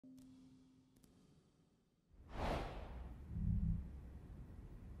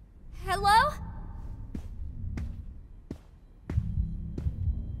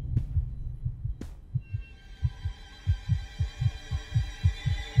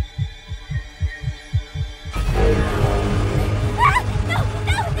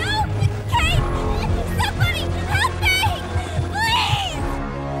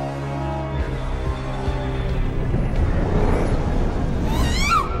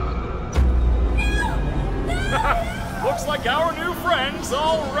like our new friend's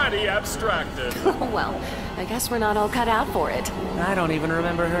already abstracted. Well, I guess we're not all cut out for it. I don't even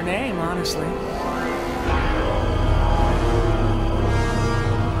remember her name, honestly.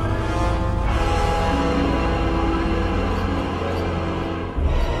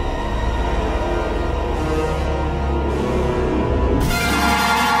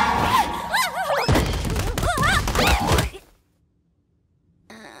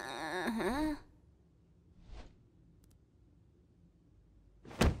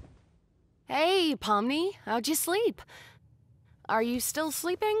 Hey, Pomni, how'd you sleep? Are you still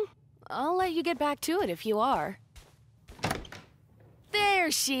sleeping? I'll let you get back to it if you are.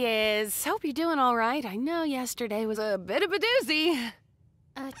 There she is. Hope you're doing all right. I know yesterday was a bit of a doozy.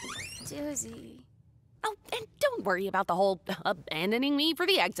 A doozy. Oh, and don't worry about the whole abandoning me for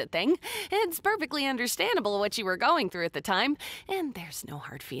the exit thing. It's perfectly understandable what you were going through at the time, and there's no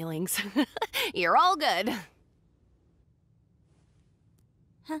hard feelings. You're all good.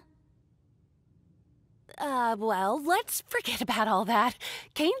 Well, let's forget about all that.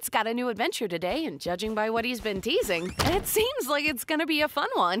 Kane's got a new adventure today, and judging by what he's been teasing, it seems like it's gonna be a fun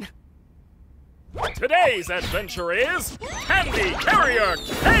one. Today's adventure is Candy Carrier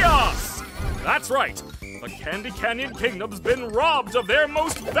Chaos! That's right, the Candy Canyon Kingdom's been robbed of their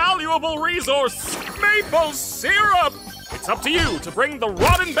most valuable resource, maple syrup! It's up to you to bring the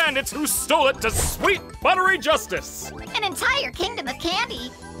rotten bandits who stole it to sweet, buttery justice! An entire kingdom of candy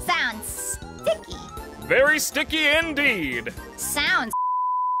sounds sticky. Very sticky indeed. Sounds.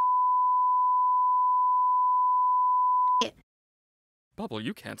 Bubble,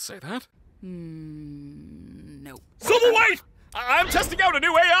 you can't say that. Nope. So wait! I'm testing out a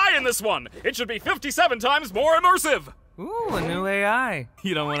new AI in this one. It should be 57 times more immersive. Ooh, a new AI.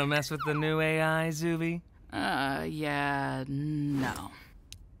 You don't want to mess with the new AI, Zuby? Yeah, no.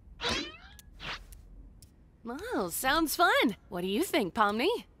 Well, sounds fun. What do you think, Pomni?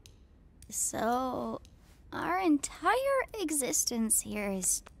 So, our entire existence here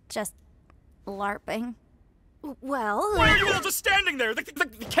is just LARPing. Well, Why are you all just standing there? The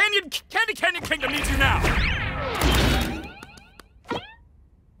Candy Canyon Kingdom needs you now.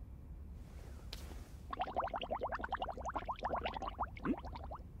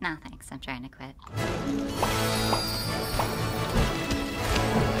 No, thanks. I'm trying to quit.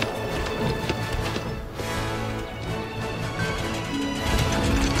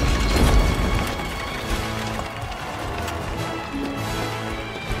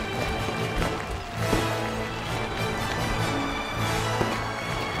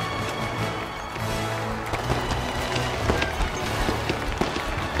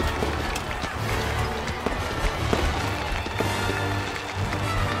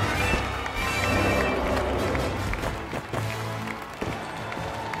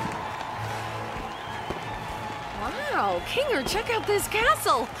 wow, Kinger, check out this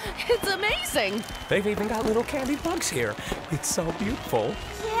castle. It's amazing. They've even got little candy bugs here. It's so beautiful.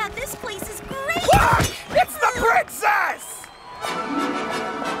 Yeah, this place is great! Look! It's the princess!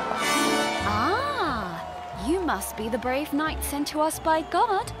 Ah, you must be the brave knight sent to us by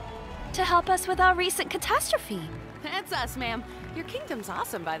God to help us with our recent catastrophe. That's us, ma'am. Your kingdom's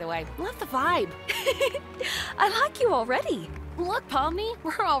awesome, by the way. Love the vibe. I like you already. Look, Pomni,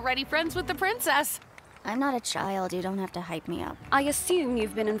 we're already friends with the princess. I'm not a child. You don't have to hype me up. I assume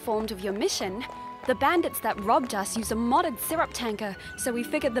you've been informed of your mission. The bandits that robbed us use a modded syrup tanker, so we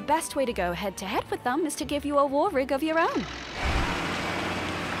figured the best way to go head-to-head with them is to give you a war rig of your own.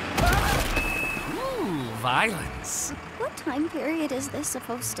 Ooh, violence. What time period is this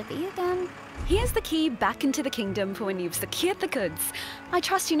supposed to be again? Here's the key back into the kingdom for when you've secured the goods. I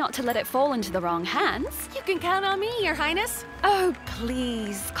trust you not to let it fall into the wrong hands. You can count on me, Your Highness. Oh,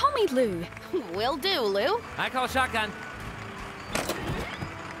 please, call me Lou. Will do, Lou. I call shotgun.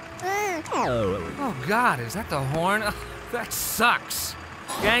 Oh, God, is that the horn? Ugh, that sucks.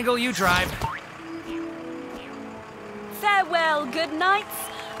 Gangle, you drive. Farewell, good knights.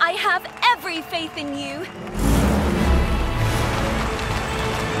 I have every faith in you.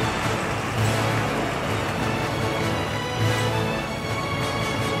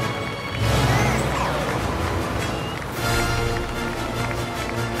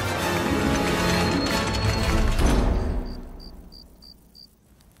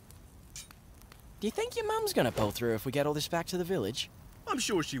 Do you think your mum's gonna pull through if we get all this back to the village? I'm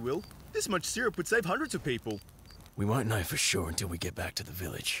sure she will. This much syrup would save hundreds of people. We won't know for sure until we get back to the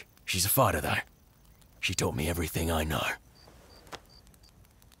village. She's a fighter, though. She taught me everything I know.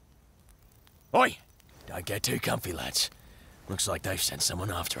 Oi! Don't get too comfy, lads. Looks like they've sent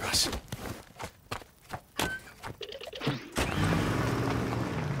someone after us.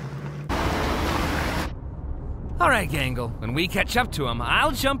 All right, Gangle. When we catch up to him,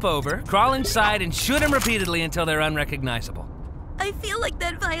 I'll jump over, crawl inside, and shoot him repeatedly until they're unrecognizable. I feel like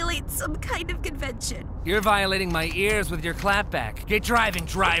that violates some kind of convention. You're violating my ears with your clapback. Get driving,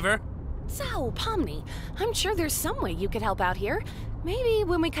 driver! So, Pomni, I'm sure there's some way you could help out here. Maybe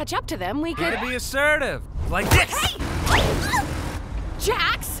when we catch up to them, we could... Gotta be assertive. Like this! Hey!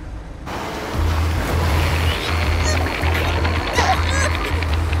 Jax!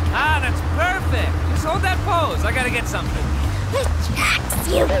 Ah, that's perfect! Just hold that pose. I gotta get something. Jax,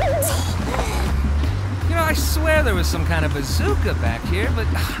 you... You know, I swear there was some kind of bazooka back here, but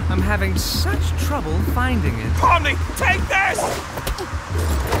I'm having such trouble finding it. Pomni, take this!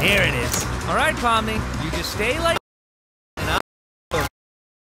 Here it is. All right, Pomni, you just stay like... and I'll...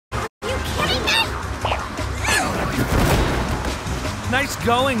 You kidding me? Nice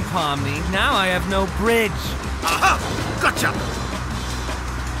going, Pomni. Now I have no bridge. Aha! Gotcha!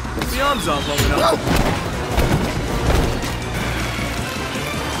 The arms aren't long enough.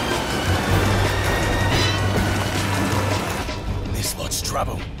 This lot's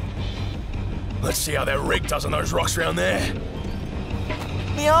trouble. Let's see how that rig does on those rocks around there.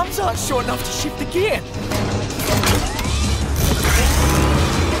 My arms aren't short enough to shift the gear.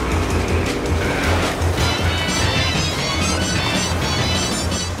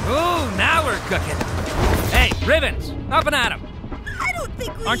 Ooh, now we're cooking. Hey, Ribbons, up and at 'em. I don't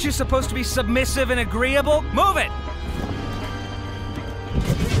think we... Aren't you supposed to be submissive and agreeable? Move it!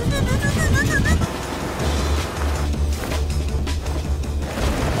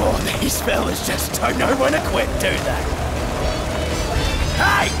 Oh, these fellas just don't know when to quit, do they?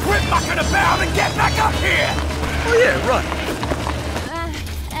 Hey, quit mucking about and get back up here! Oh yeah, right.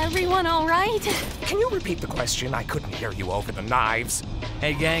 Everyone all right? Can you repeat the question? I couldn't hear you over the knives.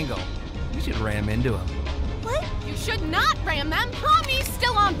 Hey, Gangle, you should ram into him. What? You should not ram them. Pomni's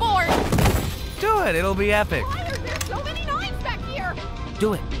still on board. Do it, it'll be epic. Why are there so many knives back here?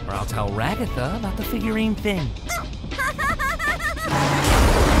 Do it, or I'll tell Ragatha about the figurine thing.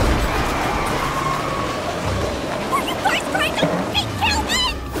 Are you guys trying to kill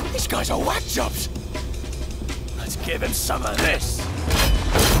me? These guys are whack jobs. Let's give him some of this.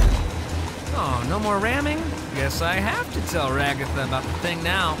 Oh, no more ramming? Guess I have to tell Ragatha about the thing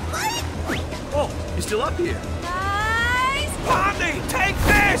now. Oh, you're still up here. Guys! Pomni, take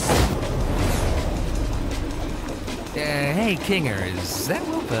this! Hey, Kinger, is that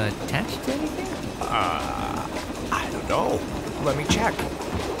rope attached to anything? I don't know. Let me check.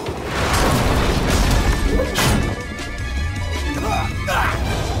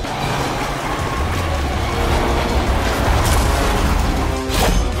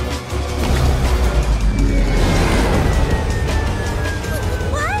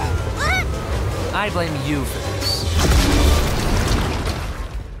 I blame you for this.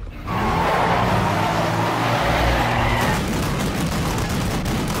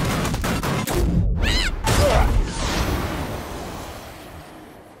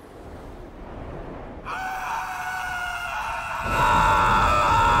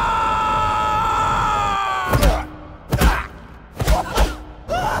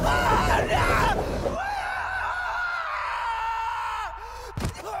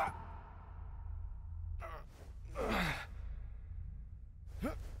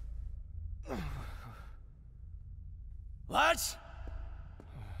 Lads?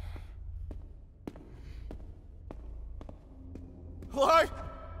 Hello?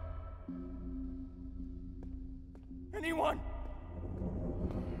 Anyone?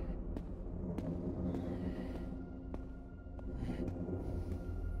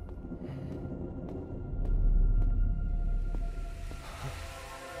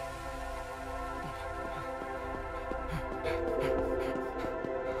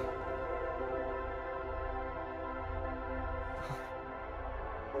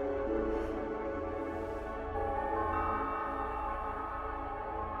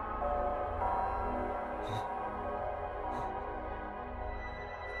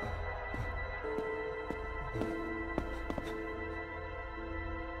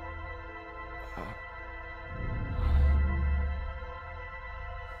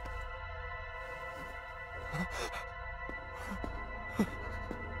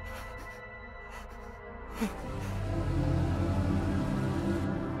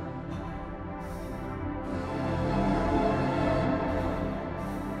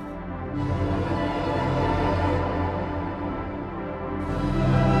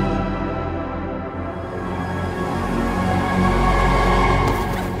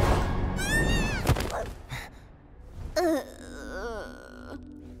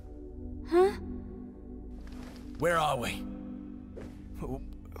 Where are we?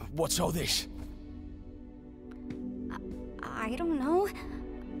 What's all this? I don't know.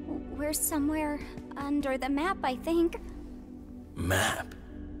 We're somewhere under the map, I think. Map?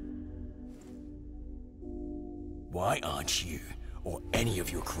 Why aren't you or any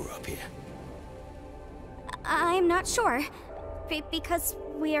of your crew up here? I'm not sure. Because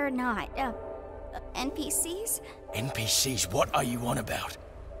we are not, NPCs? NPCs? What are you on about?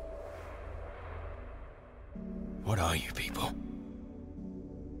 What are you people?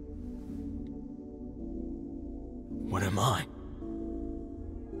 What am I?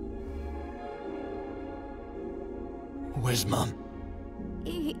 Where's Mum?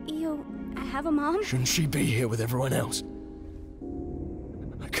 You have a mom? Shouldn't she be here with everyone else?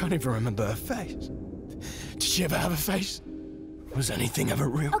 I can't even remember her face. Did she ever have a face? Was anything ever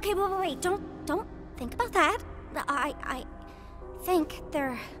real? Okay, wait, don't think about that. I think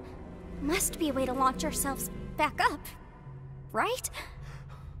there must be a way to launch ourselves back up, right?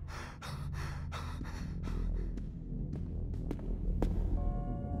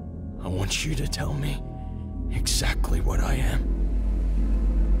 I want you to tell me exactly what I am.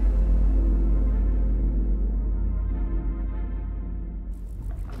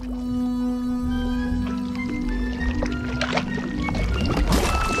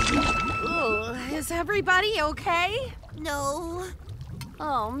 Is everybody okay? No.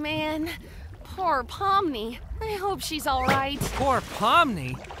 Oh, man. Poor Pomni. I hope she's all right. Poor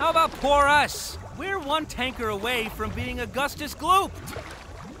Pomni? How about poor us? We're one tanker away from being Augustus glooped.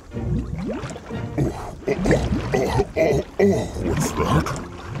 What's that?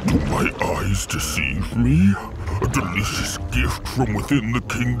 Do my eyes deceive me? A delicious gift from within the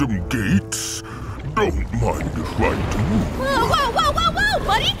kingdom gates? Don't mind if I do. Whoa,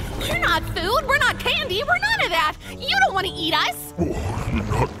 buddy! We're not food, we're not candy, we're none of that! You don't want to eat us! Oh, you're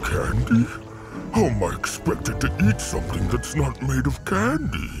not candy? How am I expected to eat something that's not made of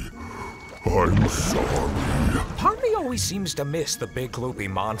candy? I'm sorry. Pomni always seems to miss the big gloopy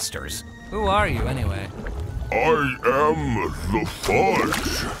monsters. Who are you, anyway? I am the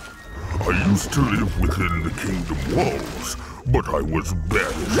Fudge. I used to live within the kingdom walls, but I was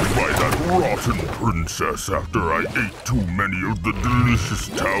banished by that rotten princess after I ate too many of the delicious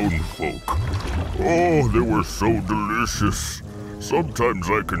townfolk. Oh, they were so delicious. Sometimes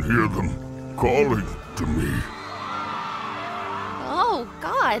I can hear them calling to me. Oh,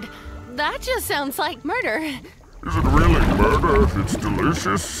 God. That just sounds like murder. Is it really murder if it's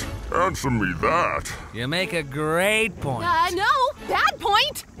delicious? Answer me that. You make a great point. No, bad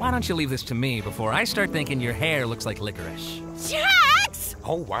point. Why don't you leave this to me before I start thinking your hair looks like licorice? Jax!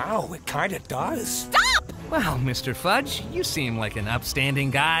 Oh, wow, it kinda does. Stop! Well, Mr. Fudge, you seem like an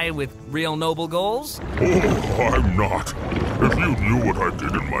upstanding guy with real noble goals. Oh, I'm not. If you knew what I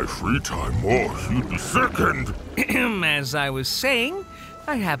did in my free time, oh, you'd be sickened. As I was saying,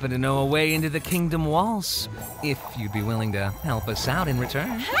 I happen to know a way into the kingdom walls. If you'd be willing to help us out in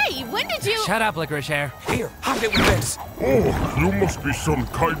return. Hey, when did you— Shut up, licorice hair. Here, hide it with this. Oh, you must be some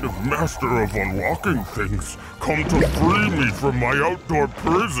kind of master of unlocking things. Come to free me from my outdoor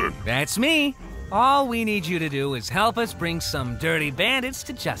prison. That's me. All we need you to do is help us bring some dirty bandits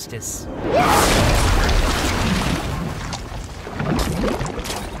to justice.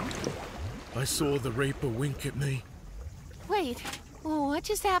 I saw the Reaper wink at me. Wait, what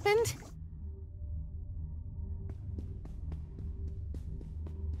just happened?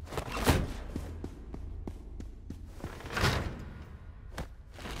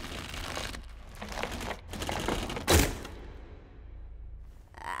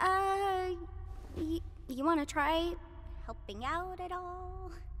 You want to try helping out at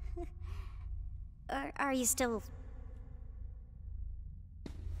all? Or are you still...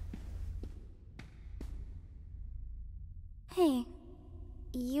 Hey,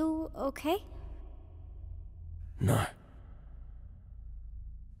 you okay? No.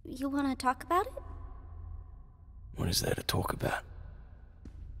 You want to talk about it? What is there to talk about?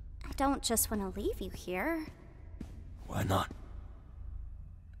 I don't just want to leave you here. Why not?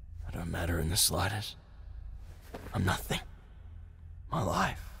 I don't matter in the slightest. I'm nothing. My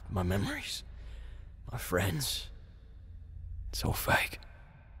life, my memories, my friends. It's all fake.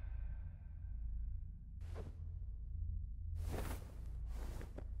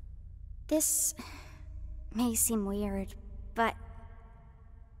 This may seem weird, but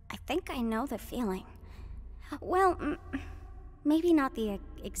I think I know the feeling. Well, maybe not the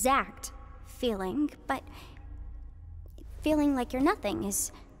exact feeling, but feeling like you're nothing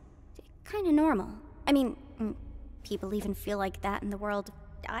is kind of normal. I mean, people even feel like that in the world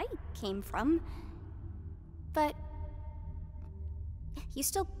I came from. But you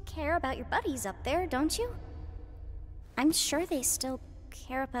still care about your buddies up there, don't you? I'm sure they still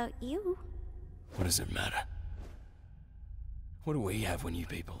care about you. What does it matter? What do we have when you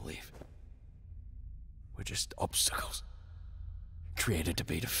people leave? We're just obstacles. Created to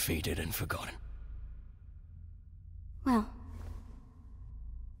be defeated and forgotten. Well,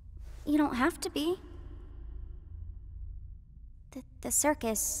 you don't have to be. The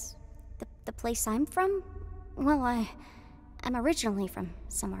circus, the place I'm from, well, I'm originally from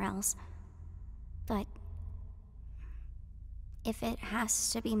somewhere else. But if it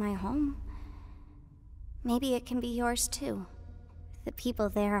has to be my home, maybe it can be yours too. The people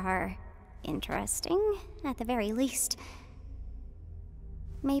there are interesting, at the very least.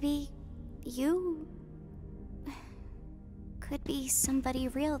 Maybe you could be somebody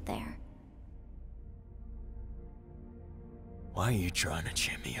real there. Why are you trying to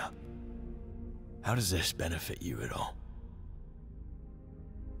cheer me up? How does this benefit you at all?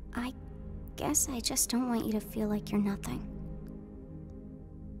 I guess I just don't want you to feel like you're nothing.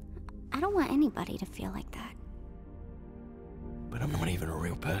 I don't want anybody to feel like that. But I'm not even a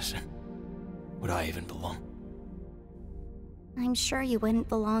real person. Would I even belong? I'm sure you wouldn't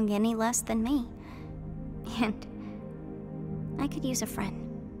belong any less than me. And I could use a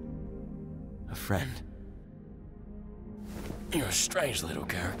friend. A friend? You're a strange little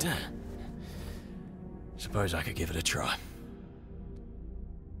character. Suppose I could give it a try.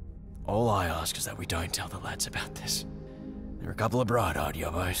 All I ask is that we don't tell the lads about this. They're a couple of bright-eyed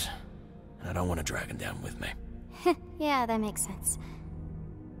yobbos, and I don't want to drag them down with me. Yeah, that makes sense.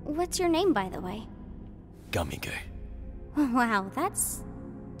 What's your name, by the way? Gummy Goo. Wow, that's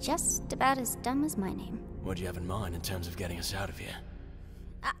just about as dumb as my name. What do you have in mind in terms of getting us out of here?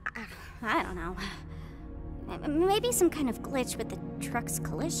 I don't know. Maybe some kind of glitch with the truck's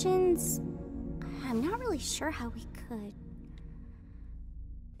collisions. I'm not really sure how we could.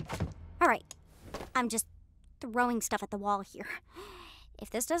 Alright, I'm just throwing stuff at the wall here. If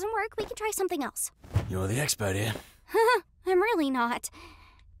this doesn't work, we can try something else. You're the expert here. I'm really not.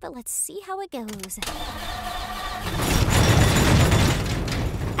 But let's see how it goes.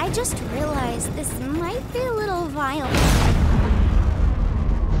 I just realized this might be a little violent.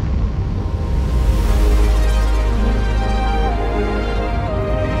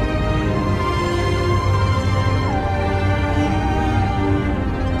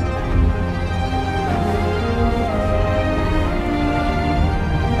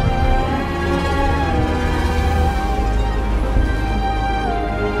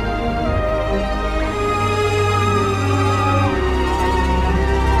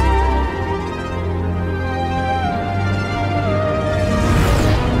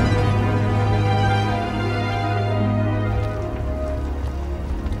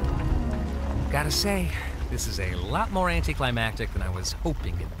 Gotta say, this is a lot more anticlimactic than I was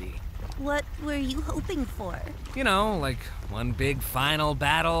hoping it'd be. What were you hoping for? You know, like one big final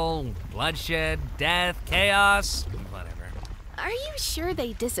battle, bloodshed, death, chaos, whatever. Are you sure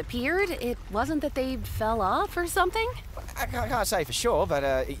they disappeared? It wasn't that they fell off or something? I can't say for sure,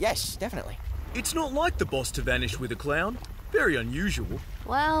 but yes, definitely. It's not like the boss to vanish with a clown. Very unusual.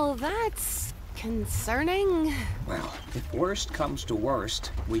 Well, that's concerning. Well, if worst comes to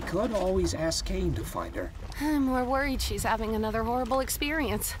worst, we could always ask Kane to find her. I'm more worried she's having another horrible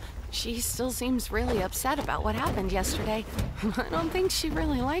experience. She still seems really upset about what happened yesterday. I don't think she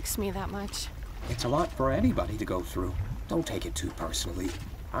really likes me that much. It's a lot for anybody to go through. Don't take it too personally.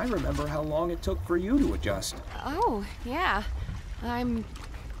 I remember how long it took for you to adjust. Oh, yeah. I'm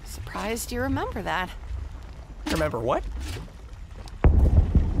surprised you remember that. Remember what?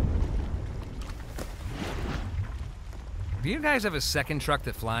 Do you guys have a second truck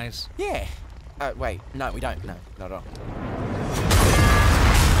that flies? Yeah. Wait, no, we don't. No, not at all.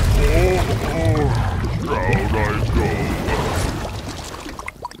 Down I go.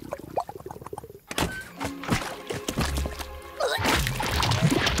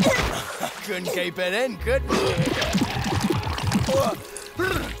 Couldn't keep it in, could we?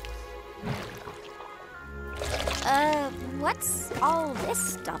 What's all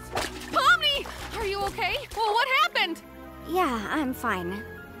this stuff? Pomni! Are you okay? Well, what happened? Yeah, I'm fine.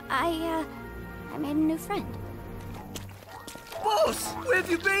 I made a new friend. Boss, where have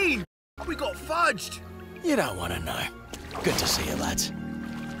you been? We got fudged. You don't want to know. Good to see you, lads.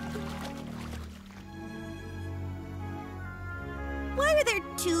 Why are there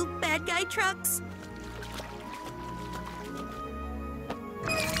two bad guy trucks?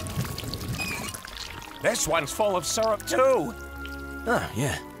 This one's full of syrup too. Oh,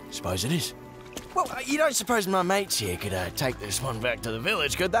 yeah. Suppose it is. Well, you don't suppose my mates here could take this one back to the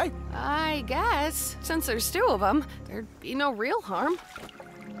village, could they? I guess. Since there's two of them, there'd be no real harm.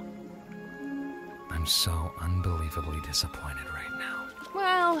 I'm so unbelievably disappointed right now.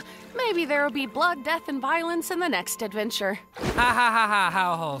 Well, Maybe there'll be blood, death, and violence in the next adventure. Ha ha ha ha,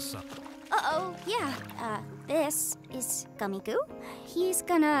 how wholesome. Uh-oh, yeah. This is Gummy Goo. He's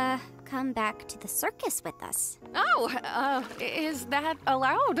gonna come back to the circus with us. Oh, is that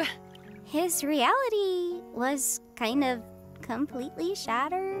allowed? His reality was kind of completely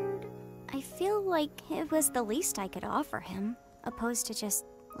shattered. I feel like it was the least I could offer him, opposed to just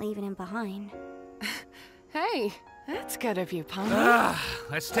leaving him behind. Hey, that's good of you, Pony.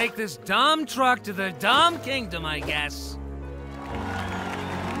 Let's take this dumb truck to the dumb kingdom, I guess.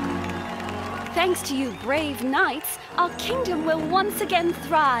 Thanks to you brave knights, our kingdom will once again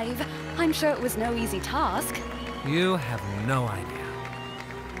thrive. I'm sure it was no easy task. You have no idea.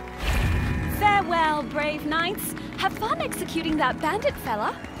 Farewell, brave knights. Have fun executing that bandit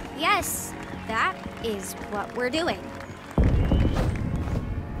fella. Yes, that is what we're doing.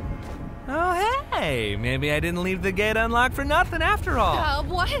 Oh, hey, maybe I didn't leave the gate unlocked for nothing after all.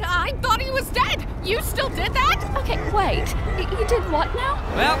 What? I thought he was dead. You still did that? Okay, wait. You did what now?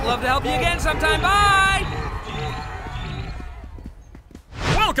 Well, love to help you again sometime. Bye!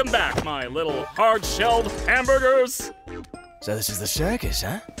 Welcome back, my little hard-shelled hamburgers. So this is the circus,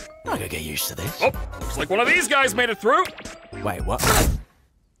 huh? I gotta get used to this. Oh, looks like one of these guys made it through. Wait, what?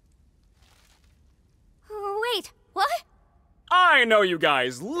 Wait, what? I know you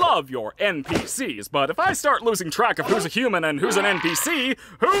guys love your NPCs, but if I start losing track of who's a human and who's an NPC,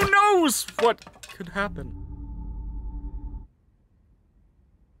 who knows what could happen?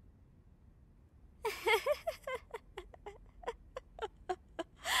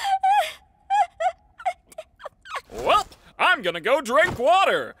 Well, I'm gonna go drink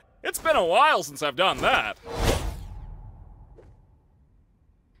water. It's been a while since I've done that.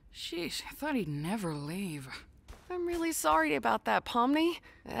 Sheesh, I thought he'd never leave. I'm really sorry about that, Pomni.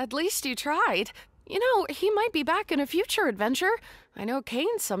 At least you tried. You know, he might be back in a future adventure. I know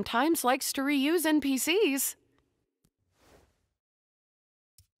Kane sometimes likes to reuse NPCs.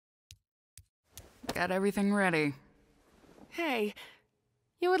 Got everything ready. Hey,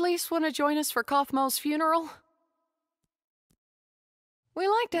 you at least want to join us for Kaufmo's funeral? We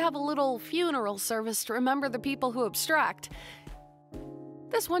like to have a little funeral service to remember the people who abstract.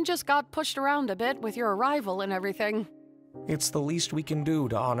 This one just got pushed around a bit with your arrival and everything. It's the least we can do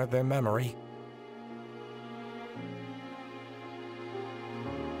to honor their memory.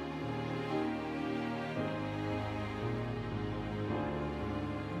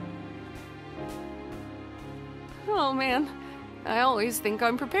 Oh man, I always think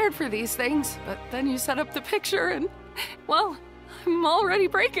I'm prepared for these things, but then you set up the picture and, well, I'm already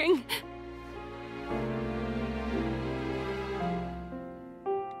breaking.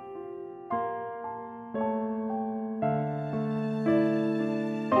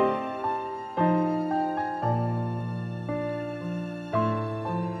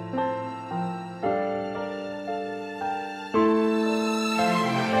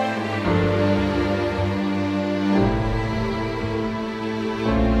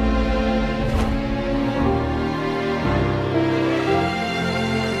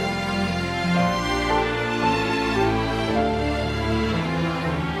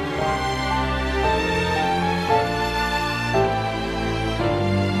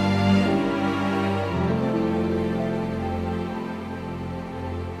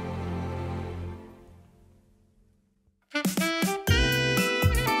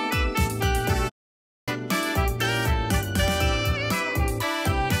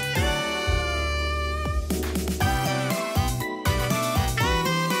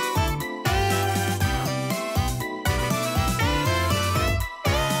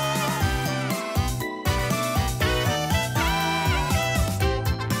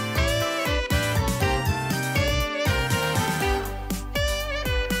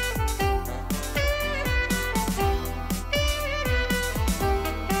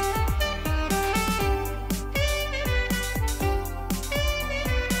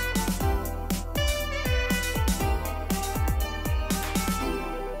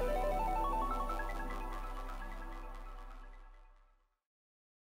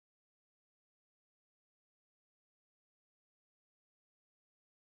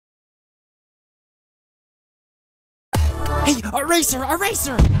 Hey, eraser!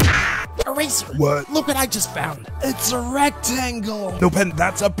 Eraser! Eraser! What? Look what I just found. It's a rectangle. No, Pen,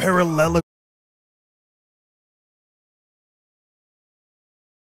 that's a parallelogram.